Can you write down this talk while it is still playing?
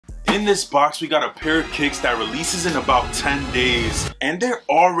In this box, we got a pair of kicks that releases in about 10 days, and they're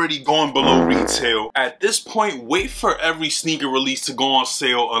already going below retail. At this point, wait for every sneaker release to go on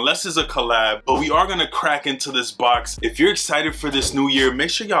sale unless it's a collab, but we are gonna crack into this box. If you're excited for this new year, make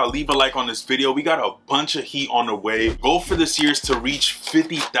sure y'all leave a like on this video. We got a bunch of heat on the way. Goal for this year is to reach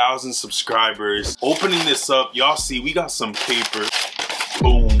 50,000 subscribers. Opening this up, y'all see we got some paper.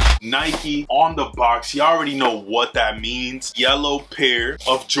 Boom. Nike on the box. You already know what that means. Yellow pair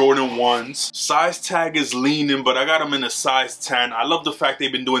of Jordan 1s. Size tag is leaning, but I got them in a size 10. I love the fact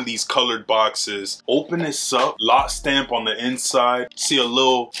they've been doing these colored boxes. Open this up. Lot stamp on the inside. See a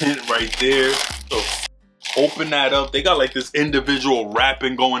little hint right there. So open that up. They got like this individual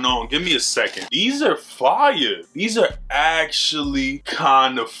wrapping going on. Give me a second. These are fire. These are actually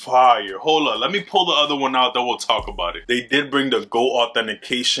kind of fire. Hold on. Let me pull the other one out, then we'll talk about it. They did bring the GOAT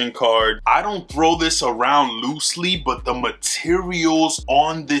authentication card. I don't throw this around loosely, but the materials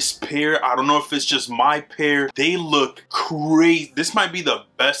on this pair, I don't know if it's just my pair, they look crazy. This might be the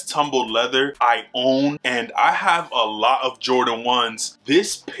best tumbled leather I own, and I have a lot of Jordan 1s.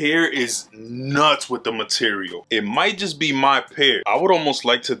 This pair is nuts with the material. It might just be my pair. I would almost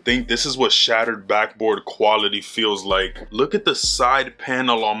like to think this is what shattered backboard quality feels like. Look at the side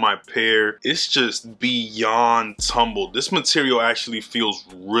panel on my pair. It's just beyond tumbled. This material actually feels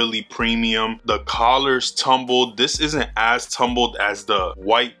really premium. The collar's tumbled. This isn't as tumbled as the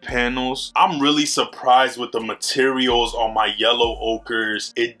white panels. I'm really surprised with the materials on my yellow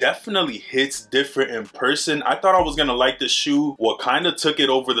ochres. It definitely hits different in person. I thought I was gonna like the shoe. What kind of took it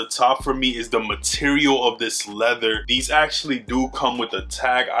over the top for me is the material of this leather. These actually do come with a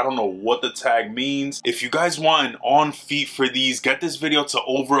tag. I don't know what the tag means. If you guys want an on feet for these, get this video to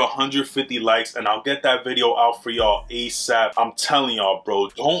over 150 likes and I'll get that video out for y'all ASAP. I'm telling y'all, bro,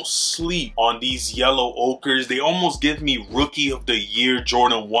 don't sleep on these yellow ochres. They almost give me rookie of the year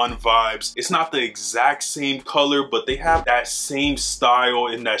Jordan 1 vibes. It's not the exact same color, but they have that same style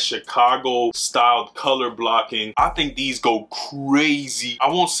in that Chicago styled color blocking. I think these go crazy. I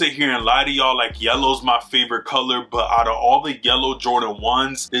won't sit here and lie to y'all like yellow's my favorite color, but out of all the yellow Jordan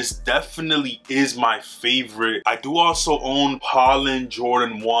 1s, this definitely is my favorite. I do also own pollen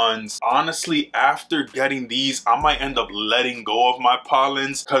Jordan 1s. Honestly, after getting these, I might end up letting go of my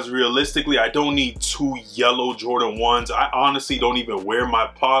pollens because realistically, I don't need two yellow Jordan 1s. I honestly don't even wear my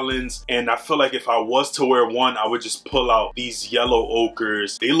pollens, and I feel like if I was to wear one, I would just pull out these yellow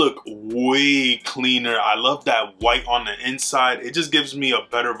ochres. They look way cleaner. I love that white on the inside. It just gives me a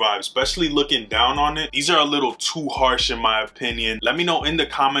better vibe, especially looking down on it. These are a little too harsh in my opinion. Let me know in the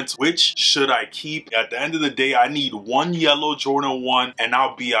comments which should I keep. At the end of the day, I need one yellow Jordan 1 and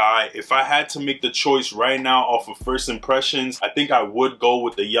I'll be alright. If I had to make the choice right now off of first impressions, I think I would go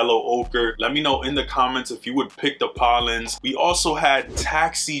with the yellow ochre. Let me know in the comments if you would pick the pollens. We also had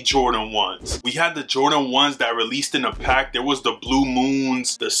taxi Jordan 1s. We had the Jordan 1s that released in a pack. There was the blue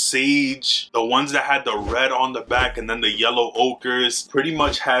moons, the sage, the ones that had the red on the back, and then the yellow ochres. Pretty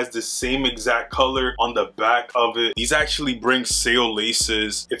much has the same exact color on the back of it. These actually bring sail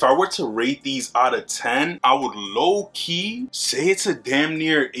laces. If I were to rate these out of 10, I would low-key say it's a damn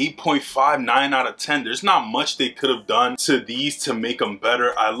near 8.59 out of 10. There's not much they could have done to these to make them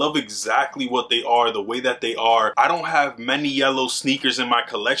better. I love exactly what they are, the way that they are. I don't have many yellow sneakers in my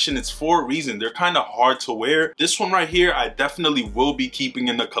collection. It's for a reason. They're kind of hard to wear. This one right here, I definitely will be keeping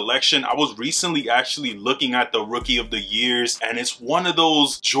in the collection. I was recently actually looking at the rookie of the years, and it's one of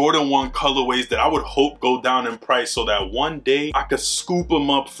those Jordan 1 colorways that I would hope go down in price so that one day I could scoop them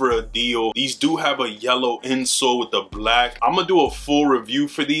up for a deal. These do have a yellow insole with the black. I'm gonna do a full review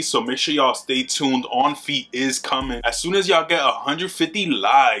for these, so make sure y'all stay tuned. On feet is coming. As soon as y'all get 150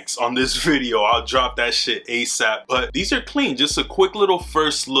 likes on this video, I'll drop that shit ASAP. But these are clean. Just a quick little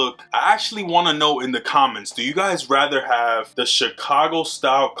first look. I actually want to know in the comments, do you guys rather have the Chicago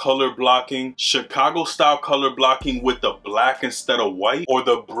style color blocking with the black instead of white, or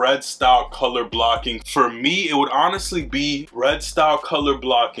the bread style color blocking? For me, it would honestly be bread style color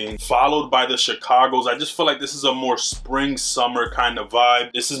blocking followed by the Chicagos. I just feel like this is a more spring summer kind of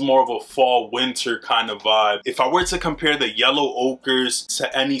vibe. This is more of a fall winter kind of vibe. If I were to compare the yellow ochres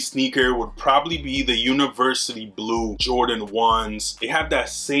to any sneaker, it would probably be the University Blue Jordan 1s. They have that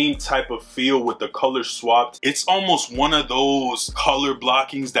same type of feel with the color swapped. It's almost one of those color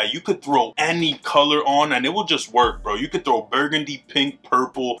blockings that you could throw any color on and it will just work, bro. You could throw burgundy, pink,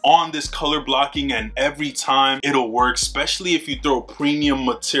 purple on this color blocking and every time it'll work, especially if you throw premium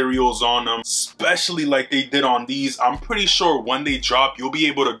materials on them, especially like they did on these. I'm pretty sure when they drop, you'll be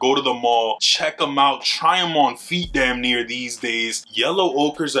able to go to the mall, check them out, try them on feet damn near these days. Yellow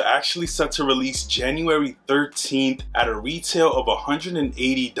ochres are actually set to release January 13th at a retail of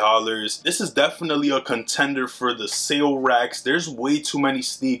 $180. This is definitely a contender for the sale racks. There's way too many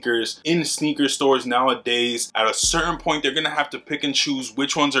sneakers in sneaker stores nowadays. At a certain point, they're gonna have to pick and choose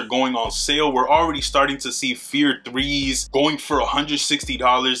which ones are going on sale. We're already starting to see Fear 3s going for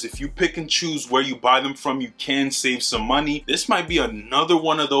 $160. If you pick and choose where you buy them from, you can save some money. This might be another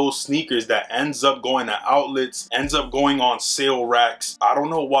one of those sneakers that ends up going to outlets, ends up going on sale racks. I don't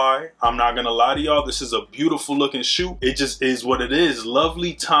know why. I'm not gonna lie to y'all. This is a beautiful looking shoe. It just is what it is.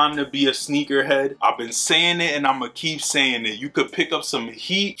 Lovely time to be a sneakerhead. I've been saying it and I'm gonna keep saying it. You could pick up some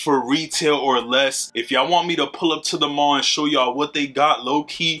heat for retail or less. If y'all want me to pull up to the mall and show y'all what they got low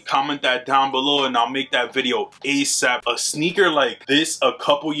key, comment that down below and I'll make that video ASAP. A sneaker like this a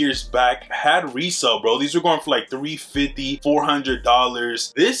couple years back had resale, bro. These were going for like $350,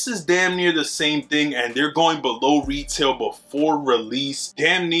 $400. This is damn near the same thing and they're going below retail before release.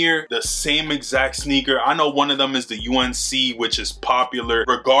 Damn near the same exact sneaker. I know one of them is the UNC, which is popular.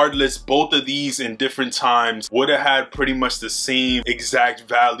 Regardless, both of these in different times would have had pretty much the same exact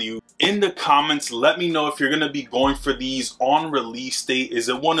value. In the comments, let me know if you're gonna be going for these on release date. Is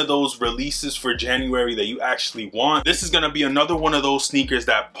it one of those releases for January that you actually want? This is gonna be another one of those sneakers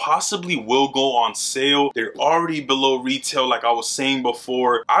that possibly will go on sale. They're already below retail, like I was saying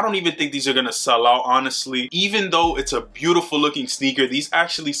before. I don't even think these are gonna sell out, honestly. Even though it's a beautiful looking sneaker, these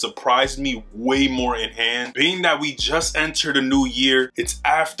actually surprised me way more in hand. Being that we just entered a new year, it's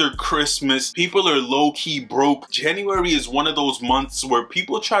after Christmas, people are low-key broke. January is one of those months where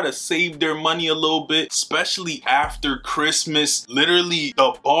people try to save their money a little bit, especially after Christmas. Literally,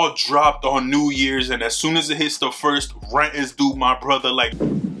 the ball dropped on New Year's, and as soon as it hits the first, rent is due, my brother. Like,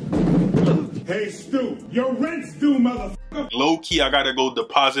 hey Stu, your rent's due, motherfucker. Low-key, I gotta go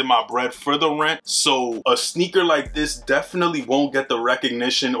deposit my bread for the rent. So a sneaker like this definitely won't get the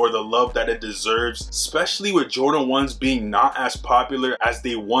recognition or the love that it deserves, especially with Jordan 1s being not as popular as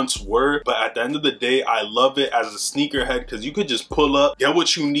they once were. But at the end of the day, I love it as a sneakerhead because you could just pull up, get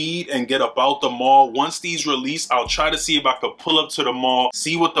what you need, and get about the mall. Once these release, I'll try to see if I could pull up to the mall,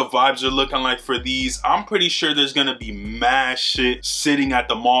 see what the vibes are looking like for these. I'm pretty sure there's gonna be mad shit sitting at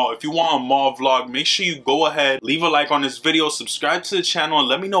the mall. If you want a mall vlog, make sure you go ahead, leave a like on this video, subscribe to the channel, and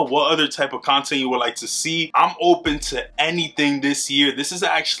let me know what other type of content you would like to see. I'm open to anything this year. This is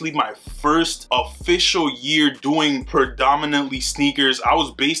actually my first official year doing predominantly sneakers. I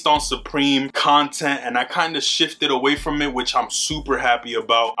was based on Supreme content and I kind of shifted away from it, which I'm super happy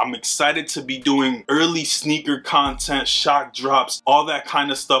about. I'm excited to be doing early sneaker content, shock drops, all that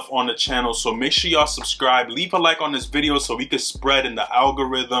kind of stuff on the channel. So make sure y'all subscribe, leave a like on this video so we can spread in the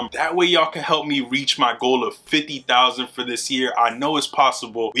algorithm. That way y'all can help me reach my goal of 50,000 for this year. I know it's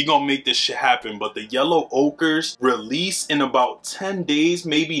possible. We gonna make this shit happen. But the yellow ochres release in about 10 days,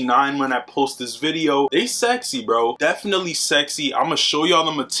 maybe 9 when I post this video. They sexy, bro. Definitely sexy. I'm gonna show y'all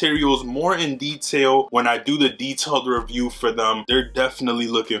the materials more in detail when I do the detailed review for them. They're definitely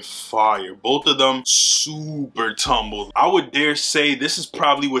looking fire. Both of them super tumbled. I would dare say this is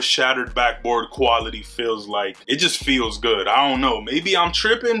probably what shattered backboard quality feels like. It just feels good. I don't know. Maybe I'm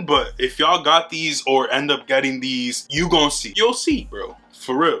tripping, but if y'all got these or end up getting these, you gonna see. You'll see, bro.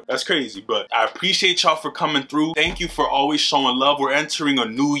 For real. That's crazy. But I appreciate y'all for coming through. Thank you for always showing love. We're entering a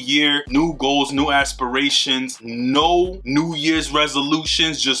new year, new goals, new aspirations. No New Year's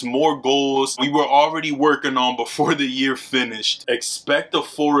resolutions, just more goals we were already working on before the year finished. Expect a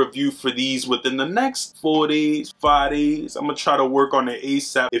full review for these within the next 4 days, 5 days. I'm gonna try to work on it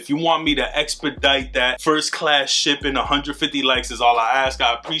ASAP. If you want me to expedite that, first class shipping, 150 likes is all I ask.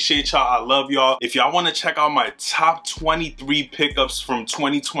 I appreciate y'all. I love y'all. If y'all want to check out my top 23 pickups from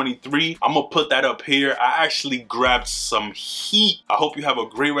 2023, I'm gonna put that up here. I actually grabbed some heat. I hope you have a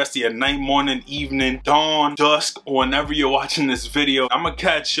great rest of your night, morning, evening, dawn, dusk, or whenever you're watching this video. I'm gonna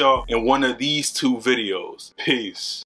catch y'all in one of these 2 videos. Peace.